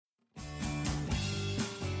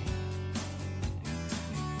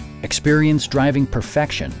Experience driving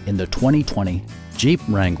perfection in the 2020 Jeep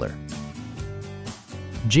Wrangler.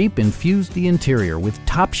 Jeep infused the interior with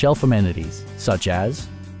top-shelf amenities such as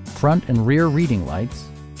front and rear reading lights,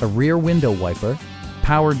 a rear window wiper,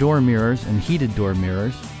 power door mirrors and heated door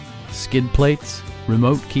mirrors, skid plates,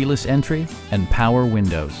 remote keyless entry, and power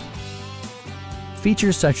windows.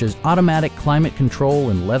 Features such as automatic climate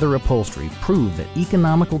control and leather upholstery prove that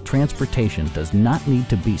economical transportation does not need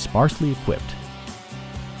to be sparsely equipped.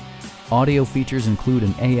 Audio features include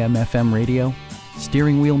an AM/FM radio,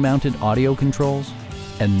 steering wheel mounted audio controls,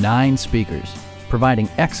 and 9 speakers, providing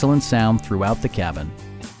excellent sound throughout the cabin.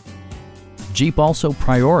 Jeep also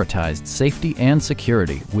prioritized safety and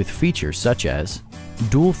security with features such as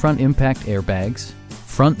dual front impact airbags,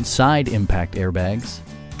 front and side impact airbags,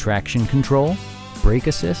 traction control, brake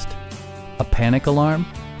assist, a panic alarm,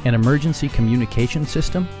 an emergency communication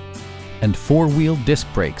system, and 4-wheel disc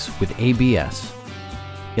brakes with ABS.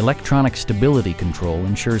 Electronic stability control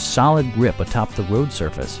ensures solid grip atop the road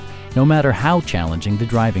surface, no matter how challenging the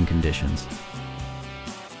driving conditions.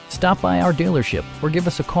 Stop by our dealership or give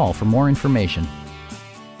us a call for more information.